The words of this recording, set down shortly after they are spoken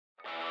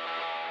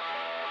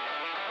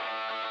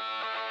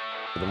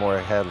The more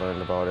I had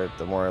learned about it,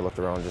 the more I looked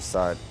around and just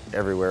saw it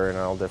everywhere in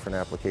all different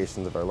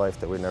applications of our life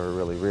that we never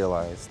really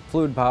realized.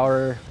 Fluid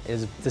power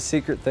is the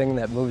secret thing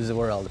that moves the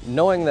world.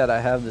 Knowing that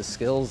I have the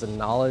skills and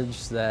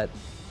knowledge that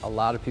a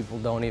lot of people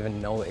don't even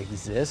know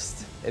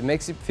exist, it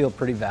makes you feel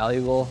pretty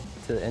valuable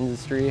to the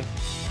industry.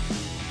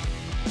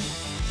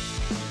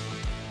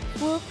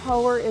 Fluid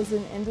power is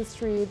an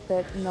industry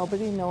that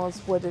nobody knows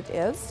what it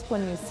is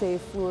when you say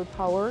fluid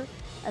power,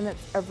 and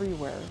it's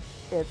everywhere.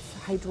 It's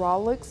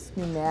hydraulics,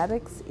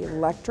 pneumatics,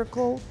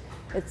 electrical.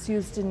 It's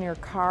used in your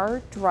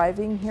car,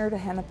 driving here to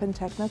Hennepin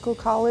Technical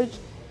College,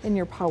 in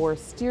your power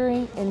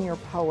steering, in your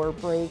power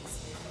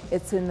brakes.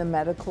 It's in the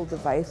medical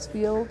device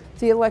field.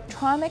 The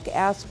electronic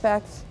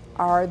aspects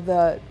are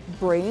the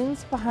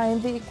brains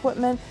behind the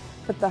equipment,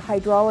 but the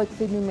hydraulic,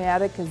 the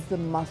pneumatic is the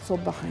muscle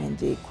behind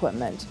the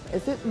equipment.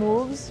 If it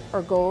moves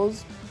or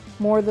goes,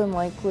 more than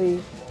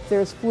likely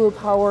there's fluid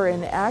power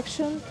in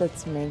action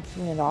that's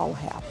making it all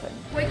happen.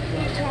 What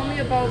can you tell me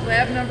about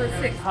lab number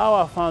 6? How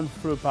I found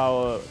fluid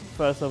power,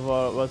 first of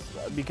all, was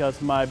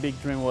because my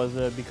big dream was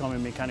becoming a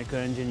mechanical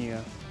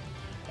engineer.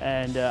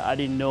 And I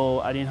didn't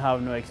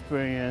have no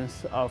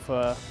experience of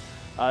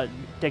a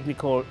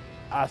technical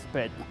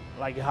aspect,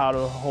 like how to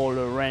hold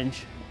a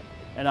wrench.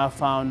 And I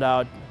found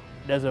out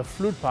there's a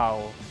fluid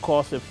power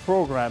course, a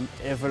program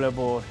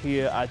available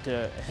here at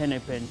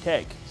Hennepin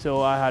Tech.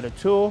 So I had a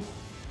tour,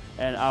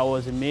 and I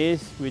was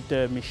amazed with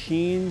the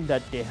machine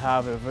that they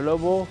have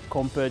available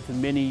compared to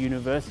many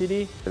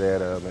universities. They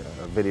had a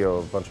video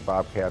of a bunch of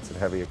bobcats and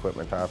heavy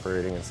equipment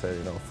operating and said,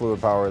 you know, fluid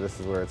power, this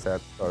is where it's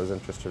at. I was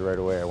interested right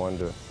away. I wanted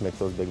to make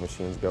those big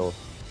machines go.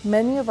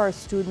 Many of our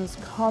students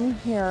come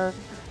here,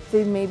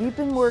 they've maybe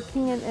been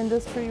working in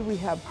industry. We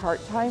have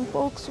part-time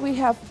folks, we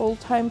have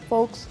full-time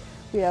folks.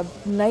 We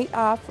have night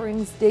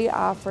offerings, day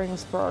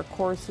offerings for our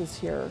courses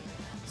here.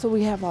 So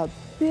we have a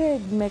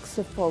big mix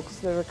of folks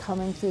that are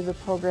coming through the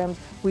programs.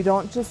 We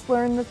don't just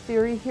learn the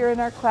theory here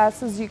in our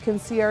classes. You can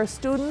see our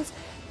students,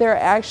 they're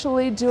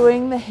actually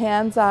doing the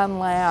hands-on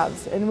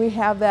labs, and we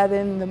have that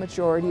in the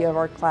majority of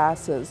our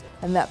classes.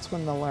 And that's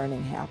when the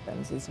learning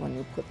happens, is when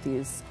you put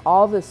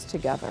all this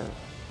together.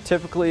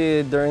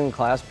 Typically during the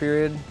class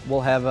period,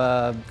 we'll have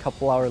a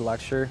couple-hour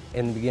lecture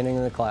in the beginning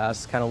of the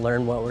class, kind of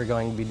learn what we're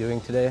going to be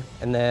doing today.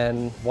 And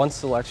then once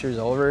the lecture is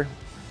over,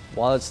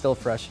 while it's still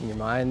fresh in your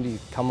mind, you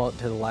come out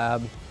to the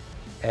lab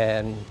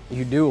and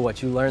you do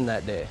what you learned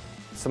that day.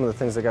 Some of the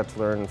things I got to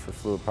learn for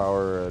fluid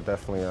power are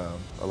definitely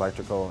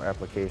electrical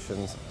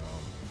applications,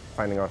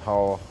 finding out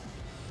how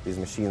these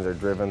machines are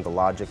driven, the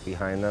logic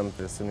behind them.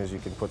 As soon as you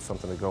can put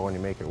something to go and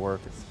you make it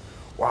work, it's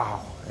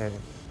wow, hey,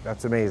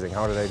 that's amazing,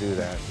 how did I do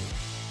that?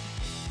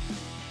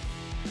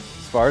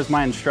 As far as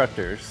my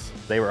instructors,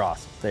 they were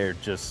awesome. They're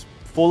just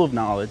full of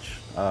knowledge.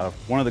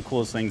 One of the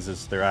coolest things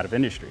is they're out of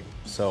industry.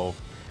 So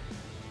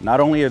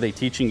not only are they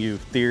teaching you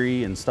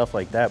theory and stuff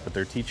like that, but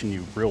they're teaching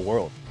you real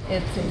world.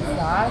 It's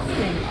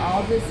exhausting,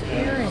 all this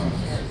air in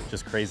here.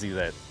 Just crazy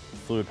that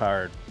fluid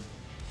power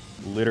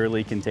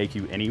literally can take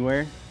you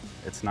anywhere.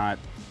 It's not,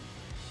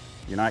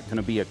 you're not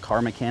gonna be a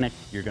car mechanic,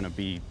 you're gonna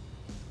be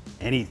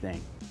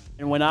anything.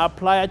 And when I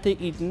applied at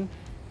the Eaton,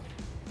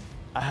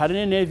 I had an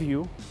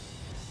interview,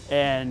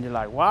 and they're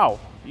like,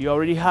 wow, you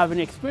already have an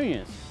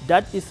experience.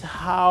 That is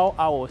how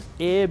I was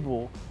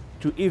able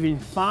to even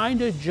find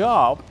a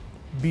job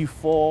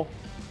before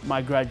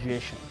my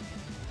graduation.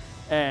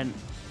 And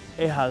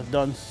it has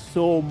done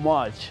so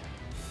much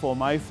for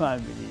my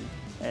family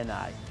and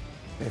I.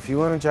 If you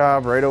want a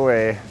job right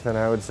away, then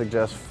I would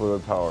suggest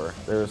fluid power.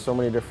 There are so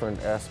many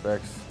different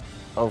aspects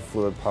of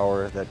fluid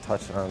power that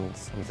touch on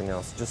something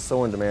else. Just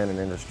so in demand in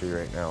industry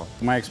right now.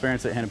 My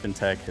experience at Hennepin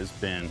Tech has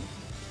been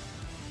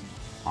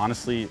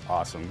honestly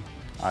awesome.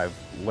 I've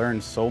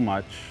learned so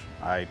much.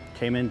 I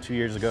came in 2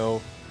 years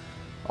ago,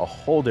 a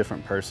whole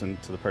different person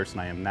to the person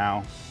I am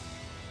now.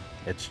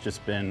 It's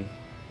just been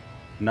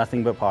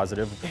nothing but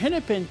positive.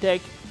 Hennepin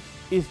Tech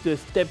is the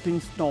stepping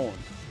stone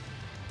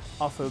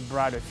of a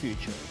brighter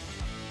future.